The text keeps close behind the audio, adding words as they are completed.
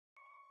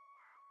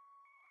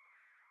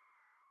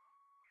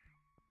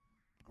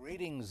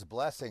Greetings,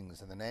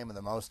 blessings in the name of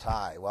the Most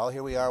High. Well,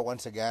 here we are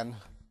once again,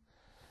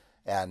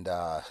 and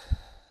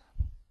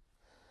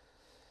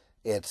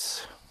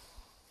it's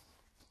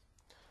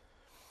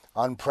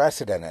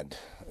unprecedented,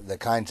 the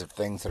kinds of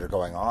things that are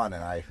going on,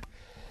 and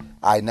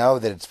I know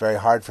that it's very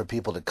hard for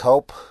people to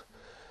cope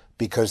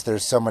because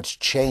there's so much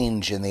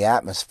change in the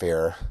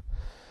atmosphere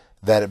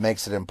that it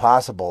makes it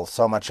impossible,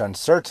 so much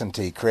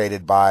uncertainty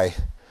created by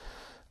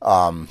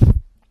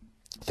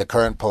the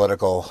current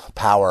political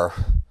power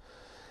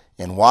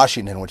in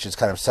Washington, which has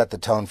kind of set the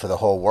tone for the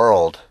whole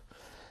world,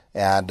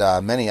 and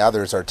many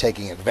others are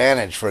taking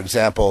advantage. For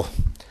example,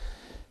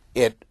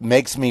 it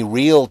makes me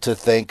reel to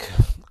think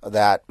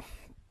that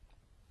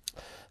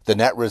the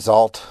net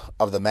result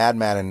of the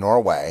madman in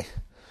Norway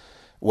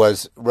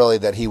was really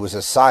that he was a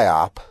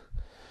psyop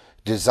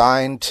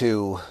designed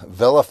to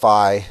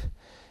vilify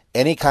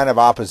any kind of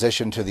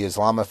opposition to the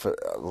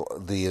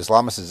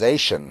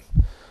Islamicization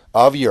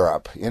of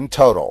Europe in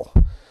total,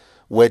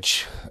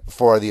 which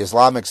for the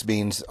Islamics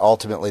means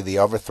ultimately the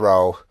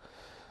overthrow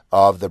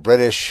of the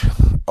British,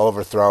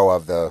 overthrow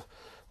of the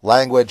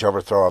language,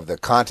 overthrow of the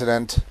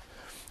continent,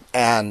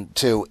 and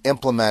to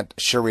implement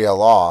Sharia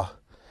law,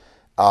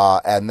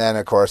 and then,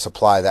 of course,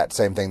 apply that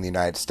same thing in the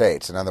United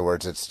States. In other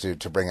words, it's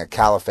to bring a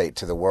caliphate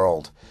to the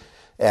world.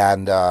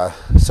 And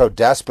so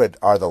desperate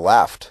are the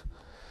left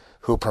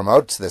who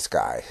promotes this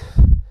guy.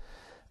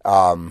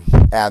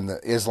 And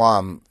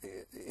Islam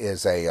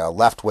is a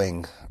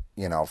left-wing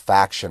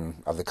faction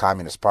of the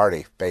Communist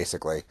Party,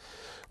 basically,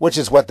 which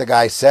is what the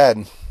guy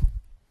said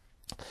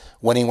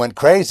when he went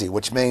crazy,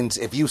 which means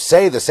if you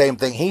say the same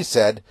thing he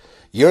said,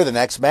 you're the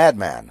next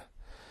madman.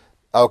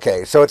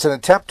 Okay, so it's an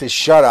attempt to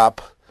shut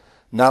up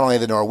not only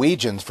the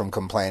Norwegians from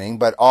complaining,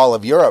 but all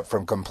of Europe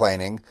from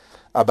complaining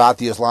about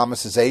the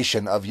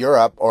Islamicization of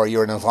Europe, or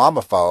you're an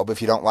Islamophobe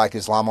if you don't like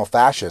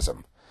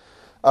Islamofascism.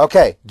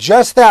 Okay,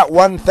 just that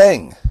one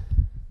thing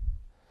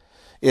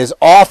is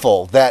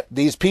awful, that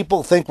these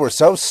people think we're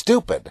so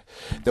stupid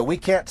that we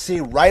can't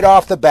see right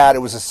off the bat it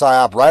was a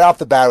psyop, right off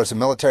the bat it was a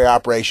military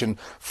operation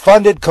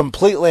funded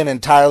completely and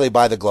entirely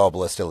by the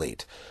globalist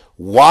elite.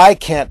 Why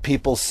can't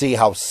people see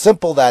how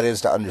simple that is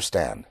to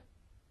understand?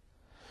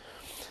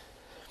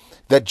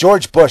 That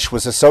George Bush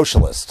was a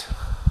socialist,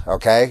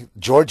 okay?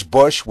 George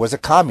Bush was a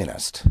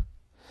communist.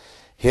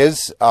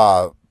 His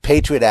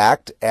Patriot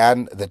Act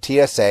and the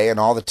TSA and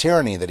all the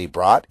tyranny that he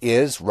brought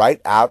is right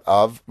out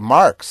of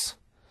Marx.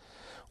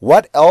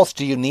 What else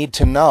do you need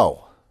to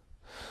know?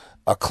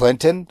 A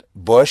Clinton,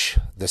 Bush,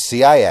 the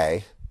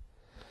CIA,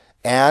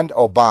 and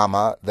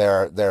Obama,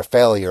 their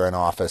failure in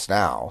office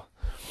now,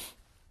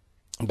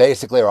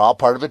 basically are all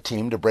part of a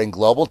team to bring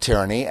global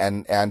tyranny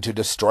and to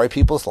destroy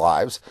people's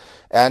lives,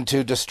 and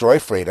to destroy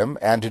freedom,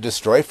 and to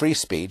destroy free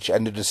speech,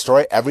 and to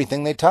destroy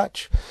everything they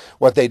touch.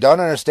 What they don't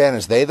understand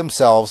is they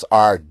themselves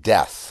are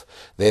death.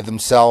 They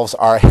themselves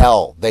are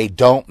hell. They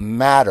don't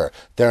matter.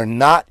 They're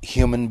not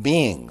human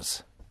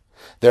beings.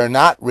 They're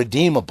not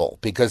redeemable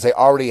because they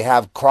already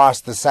have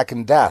crossed the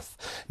second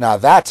death. Now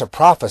that's a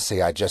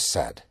prophecy I just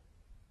said.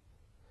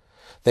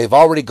 They've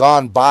already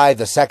gone by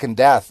the second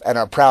death and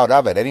are proud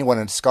of it. Anyone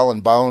in Skull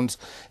and Bones,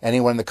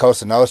 anyone in the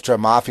Cosa Nostra,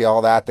 Mafia,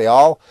 all that, they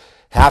all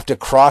have to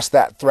cross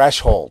that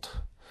threshold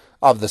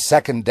of the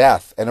second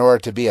death in order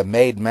to be a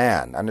made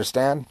man.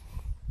 Understand?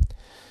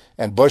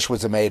 And Bush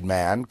was a made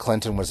man,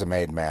 Clinton was a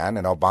made man,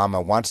 and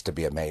Obama wants to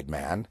be a made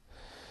man.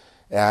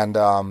 And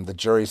the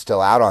jury's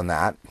still out on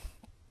that.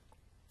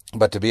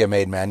 But to be a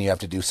made man, you have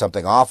to do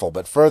something awful.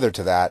 But further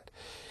to that,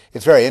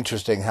 it's very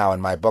interesting how in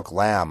my book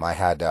Lamb, I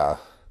had, a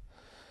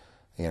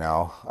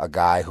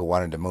guy who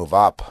wanted to move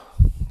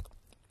up.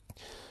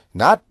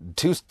 Not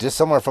too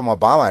dissimilar from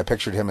Obama. I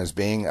pictured him as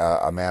being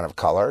a man of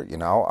color,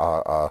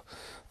 a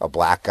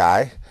black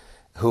guy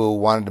who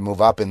wanted to move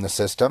up in the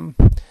system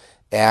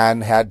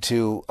and had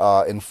to,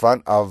 in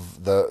front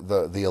of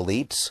the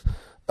elites,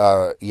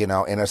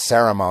 in a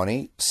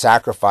ceremony,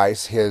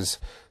 sacrifice his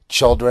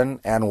children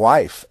and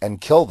wife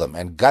and kill them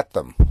and gut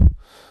them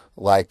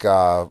like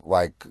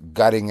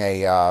gutting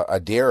a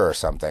deer or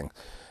something.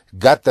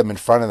 Gut them in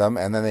front of them,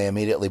 and then they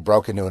immediately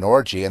broke into an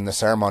orgy, and the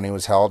ceremony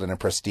was held in a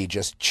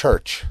prestigious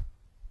church.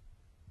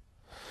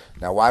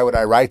 Now, why would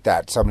I write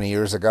that so many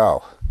years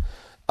ago?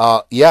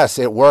 Yes,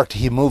 it worked.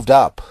 He moved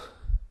up.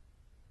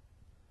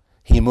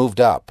 He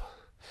moved up.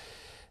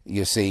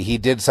 You see, he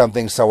did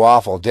something so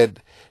awful.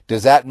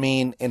 Does that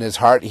mean in his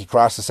heart he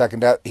crossed the second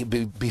death?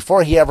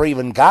 Before he ever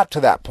even got to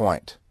that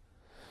point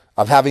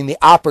of having the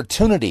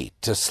opportunity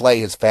to slay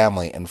his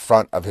family in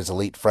front of his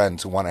elite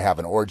friends who want to have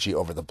an orgy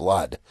over the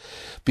blood,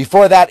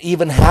 before that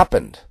even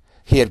happened,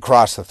 he had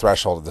crossed the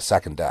threshold of the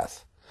second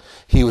death.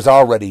 He was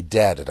already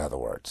dead, in other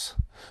words.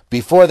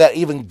 Before that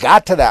even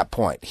got to that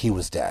point, he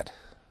was dead.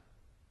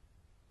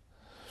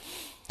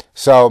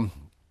 So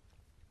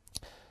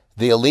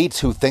the elites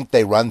who think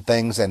they run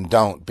things and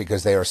don't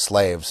because they are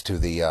slaves to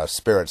the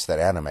spirits that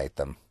animate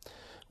them,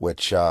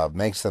 which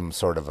makes them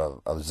sort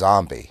of a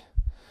zombie,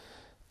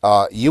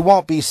 you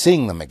won't be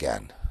seeing them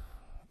again.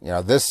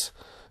 This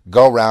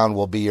go-round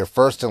will be your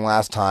first and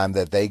last time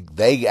that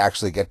they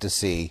actually get to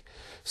see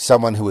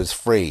someone who is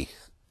free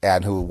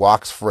and who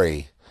walks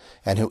free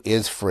and who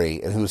is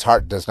free and whose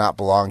heart does not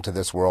belong to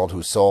this world,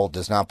 whose soul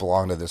does not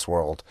belong to this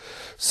world.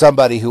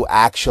 Somebody who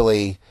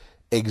actually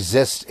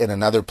exists in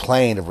another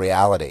plane of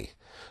reality,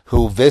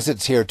 who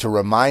visits here to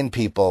remind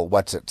people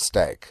what's at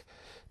stake.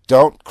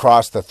 Don't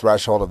cross the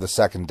threshold of the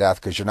second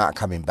death, because you're not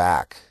coming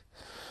back.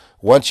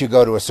 Once you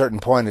go to a certain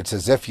point, it's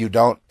as if you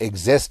don't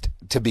exist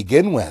to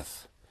begin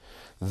with.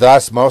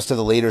 Thus, most of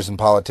the leaders and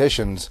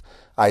politicians,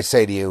 I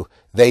say to you,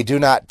 they do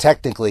not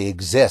technically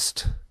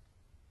exist.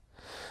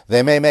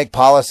 They may make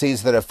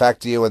policies that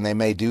affect you, and they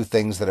may do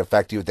things that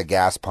affect you at the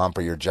gas pump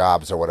or your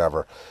jobs or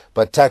whatever,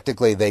 but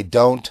technically they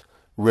don't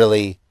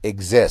really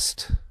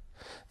exist.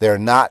 They're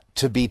not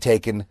to be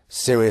taken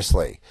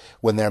seriously.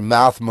 When their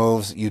mouth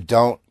moves, you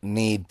don't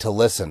need to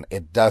listen.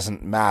 It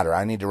doesn't matter.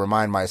 I need to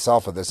remind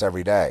myself of this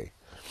every day.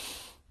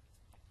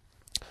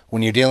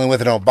 When you're dealing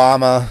with an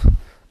Obama,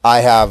 I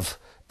have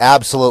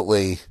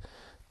absolutely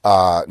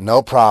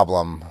no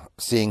problem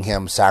seeing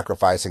him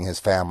sacrificing his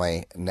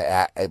family,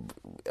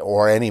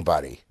 or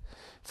anybody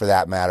for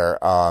that matter,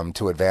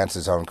 to advance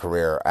his own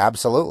career.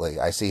 Absolutely.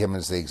 I see him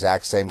as the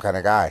exact same kind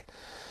of guy.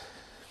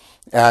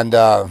 And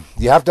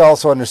you have to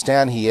also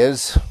understand he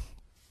is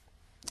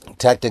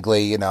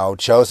technically,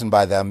 chosen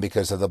by them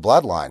because of the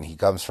bloodline. He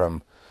comes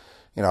from,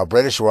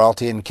 British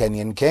royalty and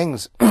Kenyan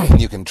kings.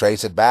 You can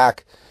trace it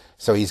back.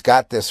 So he's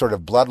got this sort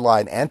of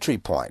bloodline entry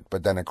point.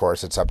 But then, of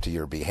course, it's up to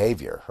your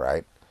behavior,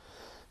 right?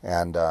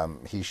 And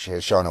he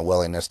has shown a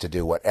willingness to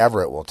do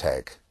whatever it will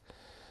take,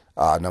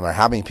 no matter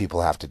how many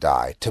people have to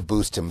die, to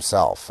boost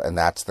himself. And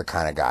that's the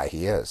kind of guy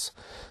he is.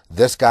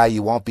 This guy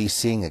you won't be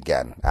seeing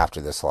again after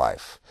this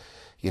life.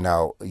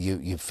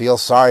 You feel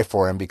sorry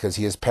for him because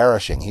he is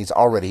perishing. He's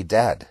already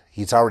dead.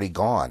 He's already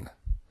gone.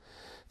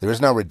 There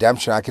is no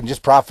redemption. I can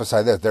just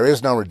prophesy this. There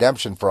is no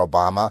redemption for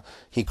Obama.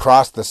 He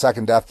crossed the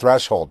second death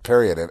threshold,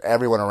 period. And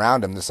everyone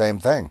around him, the same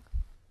thing.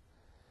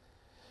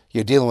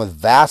 You're dealing with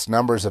vast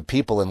numbers of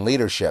people in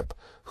leadership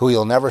who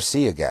you'll never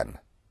see again.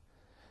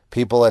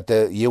 People at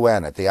the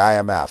UN, at the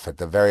IMF, at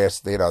the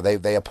various,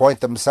 they appoint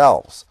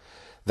themselves.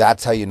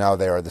 That's how you know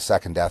they are the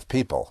second death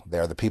people. They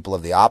are the people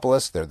of the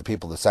Opolis. They're the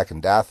people of the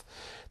second death.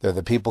 They're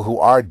the people who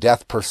are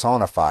death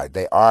personified.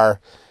 They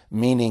are,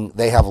 meaning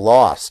they have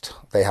lost.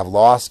 They have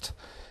lost.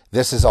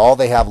 This is all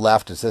they have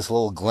left, is this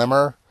little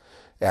glimmer,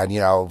 and,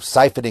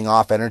 siphoning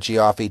off energy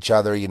off each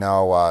other,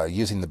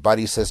 using the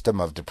buddy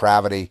system of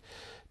depravity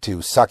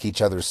to suck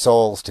each other's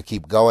souls to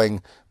keep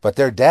going. But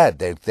they're dead.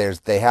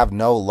 They have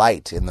no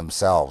light in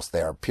themselves.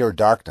 They are pure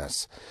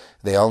darkness.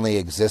 They only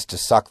exist to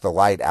suck the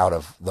light out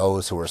of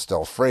those who are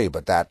still free,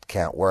 but that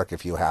can't work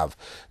if you have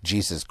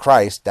Jesus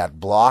Christ. That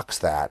blocks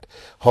that.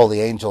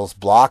 Holy angels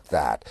block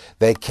that.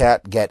 They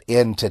can't get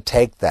in to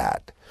take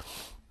that.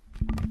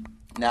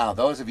 Now,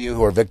 those of you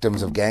who are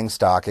victims of gang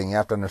stalking, you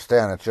have to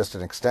understand it's just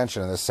an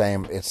extension of the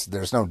same.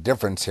 There's no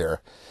difference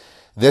here.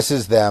 This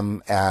is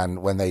them,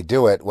 and when they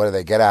do it, what do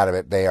they get out of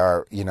it? They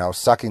are,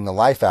 sucking the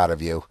life out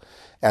of you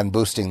and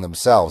boosting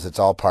themselves. It's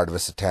all part of a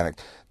satanic.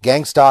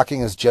 Gang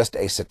stalking is just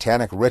a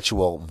satanic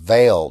ritual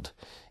veiled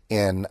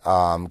in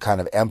kind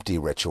of empty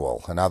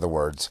ritual. In other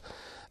words,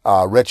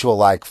 ritual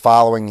like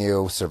following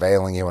you,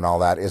 surveilling you, and all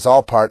that is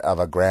all part of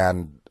a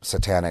grand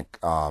satanic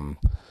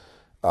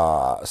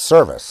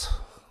service,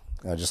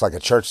 just like a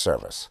church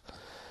service.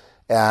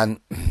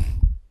 And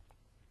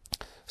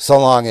so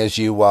long as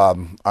you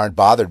aren't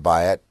bothered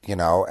by it,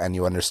 and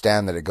you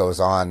understand that it goes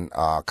on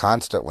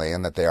constantly,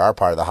 and that they are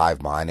part of the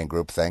hive mind and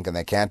groupthink, and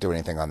they can't do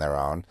anything on their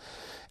own,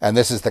 and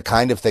this is the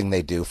kind of thing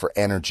they do for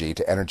energy,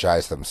 to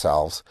energize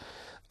themselves,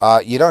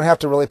 you don't have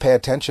to really pay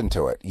attention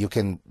to it. You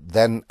can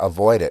then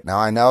avoid it. Now,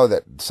 I know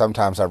that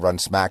sometimes I've run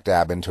smack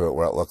dab into it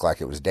where it looked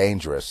like it was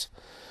dangerous,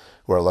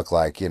 where it looked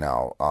like,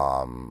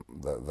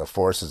 the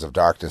forces of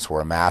darkness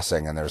were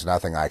amassing and there's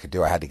nothing I could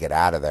do. I had to get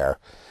out of there.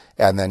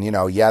 And then,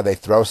 they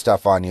throw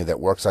stuff on you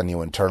that works on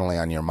you internally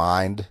on your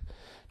mind,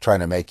 trying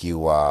to make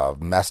you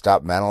messed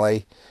up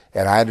mentally.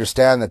 And I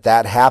understand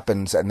that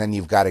happens, and then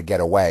you've got to get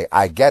away.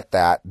 I get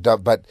that.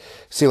 But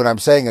see, what I'm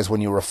saying is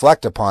when you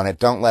reflect upon it,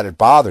 don't let it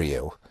bother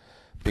you,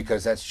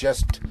 because that's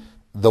just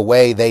the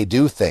way they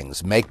do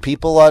things. Make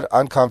people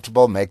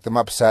uncomfortable, make them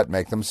upset,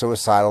 make them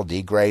suicidal,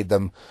 degrade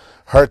them,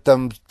 hurt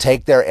them,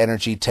 take their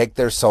energy, take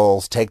their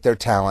souls, take their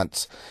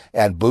talents,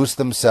 and boost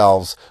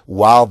themselves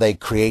while they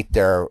create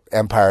their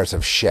empires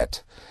of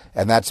shit.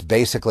 And that's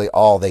basically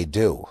all they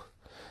do.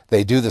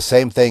 They do the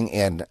same thing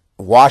in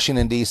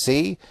Washington,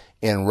 D.C.,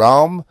 in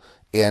Rome,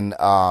 in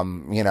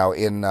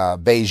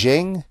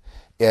Beijing,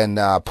 in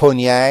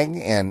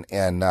Pyongyang,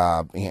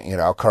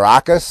 in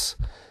Caracas.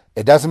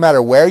 It doesn't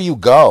matter where you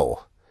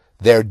go.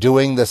 They're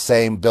doing the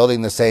same,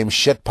 building the same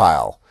shit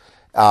pile.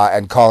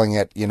 And calling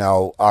it,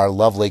 our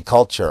lovely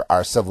culture,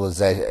 our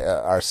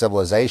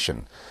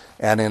civilization.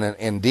 And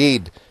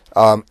indeed,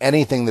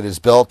 anything that is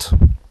built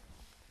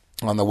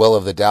on the will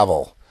of the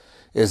devil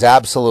is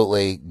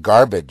absolutely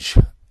garbage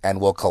and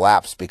will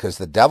collapse, because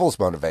the devil's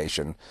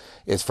motivation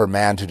is for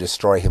man to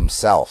destroy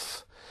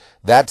himself.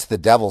 That's the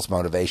devil's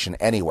motivation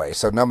anyway.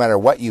 So no matter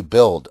what you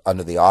build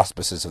under the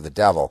auspices of the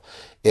devil,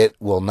 it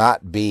will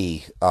not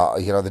be,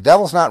 the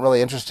devil's not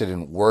really interested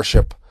in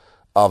worship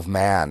of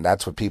man.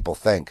 That's what people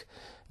think.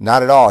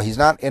 Not at all. He's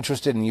not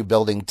interested in you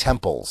building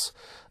temples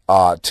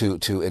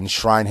to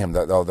enshrine him,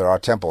 though there are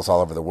temples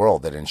all over the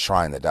world that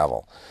enshrine the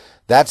devil.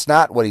 That's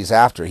not what he's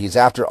after. He's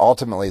after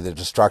ultimately the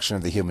destruction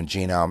of the human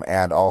genome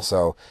and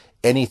also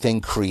anything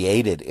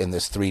created in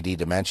this 3D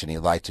dimension he'd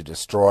like to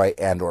destroy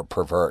and or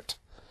pervert.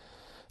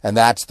 And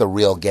that's the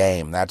real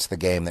game. That's the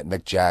game that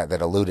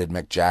that eluded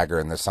Mick Jagger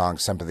in the song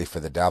Sympathy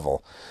for the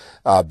Devil.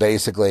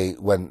 Basically,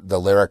 when the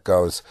lyric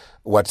goes,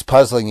 "What's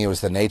puzzling you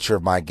is the nature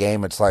of my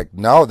game," it's like,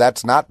 no,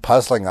 that's not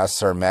puzzling us,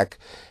 Sir Mick.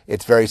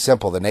 It's very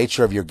simple. The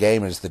nature of your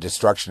game is the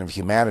destruction of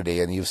humanity,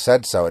 and you've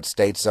said so. It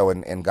states so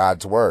in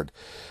God's word.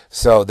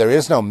 So there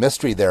is no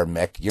mystery there,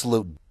 Mick.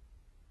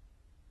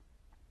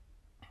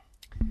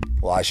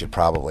 Well, I should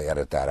probably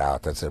edit that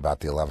out. That's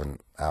about the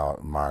 11-hour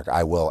mark.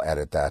 I will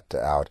edit that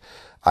out.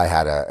 I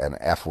had an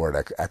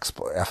F-word,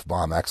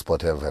 F-bomb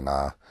expletive, and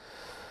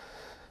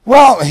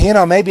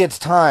well, maybe it's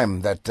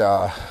time that,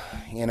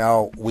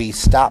 we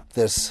stop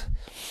this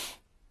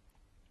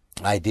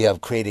idea of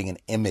creating an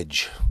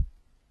image,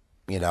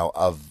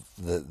 of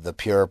the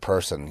pure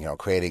person,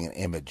 creating an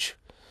image.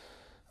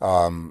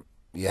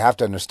 You have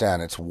to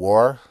understand it's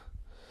war,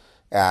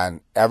 and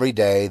every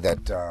day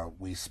that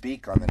we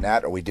speak on the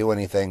net or we do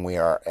anything, we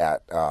are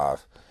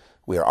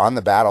on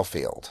the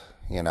battlefield,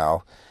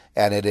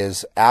 and it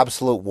is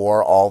absolute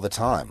war all the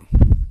time.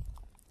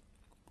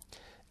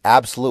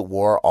 Absolute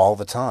war all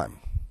the time.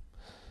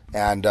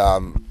 And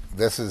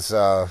this is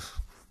the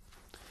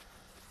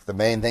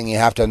main thing you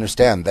have to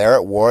understand. They're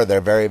at war.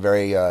 They're very,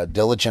 very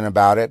diligent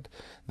about it.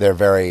 They're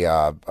very,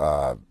 how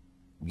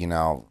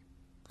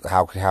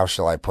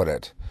shall I put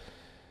it?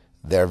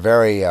 They're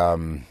very,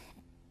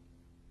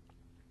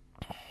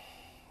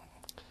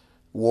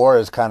 war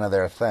is kind of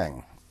their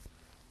thing.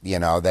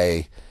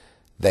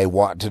 They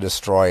want to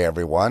destroy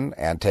everyone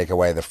and take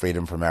away the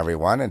freedom from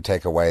everyone and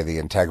take away the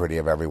integrity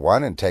of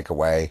everyone and take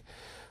away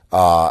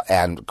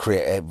and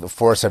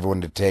force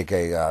everyone to take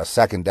a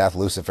second death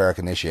Luciferic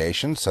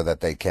initiation so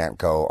that they can't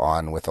go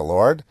on with the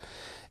Lord,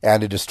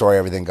 and to destroy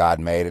everything God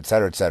made, et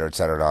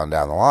cetera, on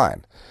down the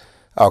line.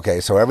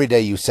 Okay, so every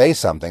day you say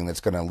something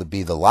that's going to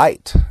be the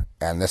light,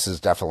 and this is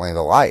definitely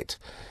the light.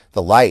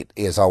 The light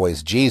is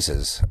always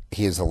Jesus.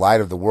 He is the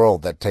light of the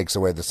world that takes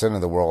away the sin of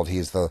the world.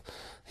 He's the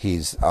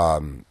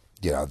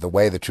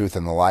way, the truth,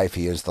 and the life.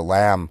 He is the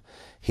Lamb.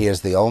 He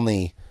is the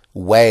only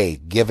way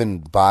given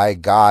by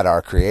God,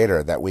 our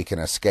Creator, that we can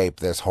escape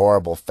this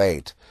horrible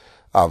fate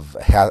of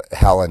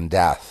hell and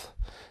death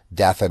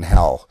and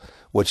hell,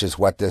 which is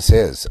what this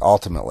is,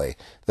 ultimately.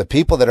 The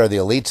people that are the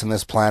elites on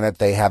this planet,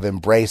 they have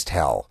embraced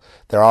hell.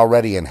 They're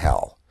already in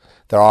hell.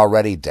 They're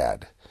already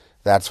dead.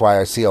 That's why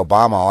I see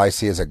Obama, all I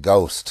see is a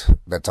ghost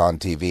that's on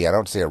TV. I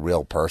don't see a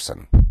real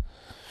person.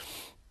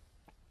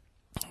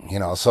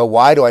 So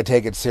why do I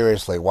take it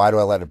seriously? Why do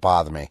I let it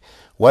bother me?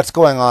 What's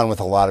going on with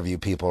a lot of you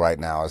people right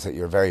now is that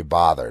you're very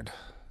bothered.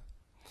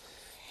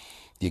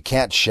 You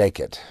can't shake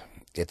it.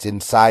 It's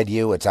inside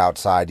you, it's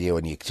outside you,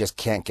 and you just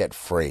can't get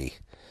free.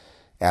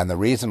 And the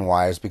reason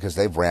why is because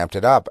they've ramped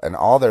it up, and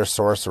all their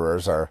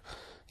sorcerers are,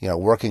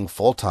 working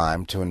full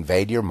time to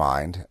invade your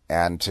mind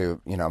and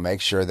to, make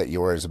sure that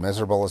you are as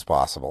miserable as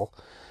possible.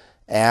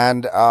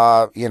 And,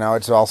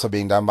 it's also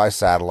being done by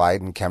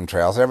satellite and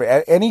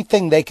chemtrails.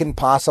 Anything they can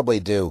possibly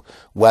do,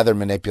 weather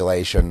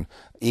manipulation,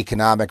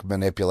 economic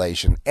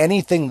manipulation,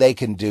 anything they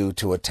can do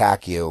to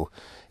attack you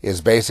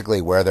is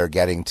basically where they're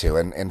getting to.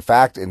 And in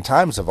fact, in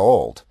times of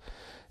old,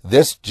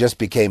 this just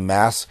became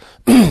mass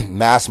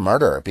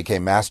murder. It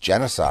became mass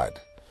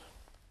genocide.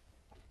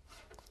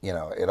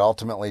 It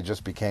ultimately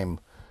just became,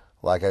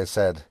 like I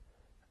said,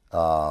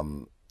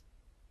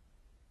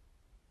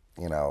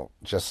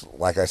 just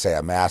like I say,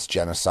 a mass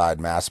genocide,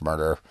 mass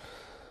murder.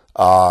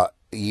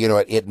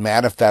 It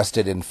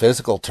manifested in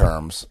physical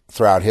terms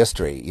throughout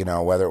history,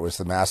 whether it was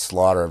the mass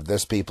slaughter of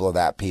this people or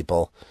that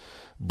people,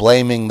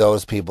 blaming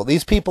those people.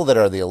 These people that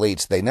are the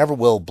elites, they never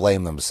will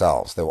blame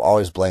themselves. They will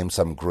always blame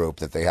some group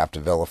that they have to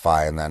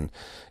vilify, and then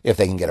if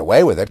they can get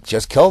away with it,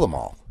 just kill them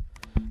all.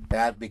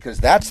 Because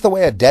that's the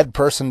way a dead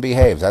person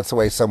behaves. That's the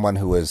way someone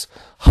who is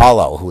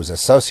hollow, who is a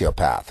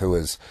sociopath, who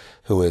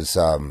is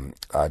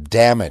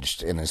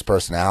damaged in his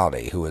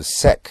personality, who is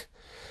sick.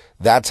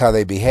 That's how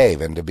they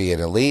behave. And to be an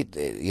elite,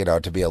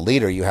 to be a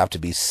leader, you have to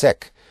be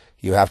sick.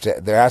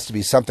 There has to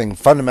be something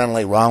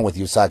fundamentally wrong with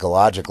you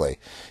psychologically.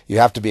 You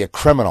have to be a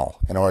criminal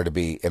in order to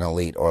be an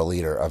elite or a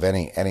leader of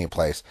any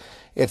place.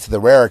 It's the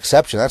rare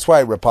exception. That's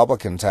why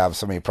Republicans have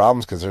so many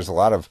problems, because there's a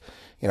lot of,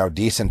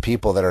 decent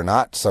people that are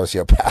not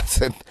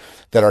sociopaths and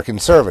that are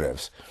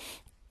conservatives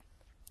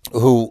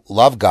who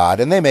love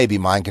God, and they may be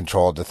mind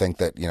controlled to think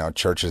that,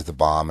 church is the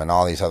bomb and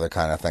all these other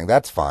kind of things.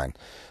 That's fine.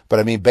 But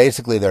I mean,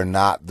 basically they're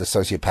not the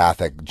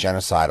sociopathic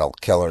genocidal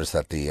killers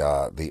that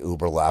the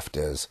uber left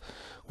is,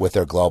 with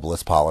their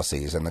globalist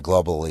policies and the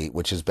global elite,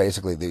 which is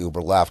basically the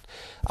uber left.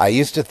 I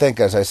used to think,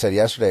 as I said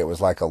yesterday, it was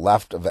like a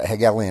left of a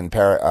Hegelian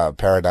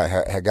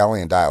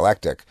Hegelian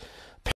dialectic,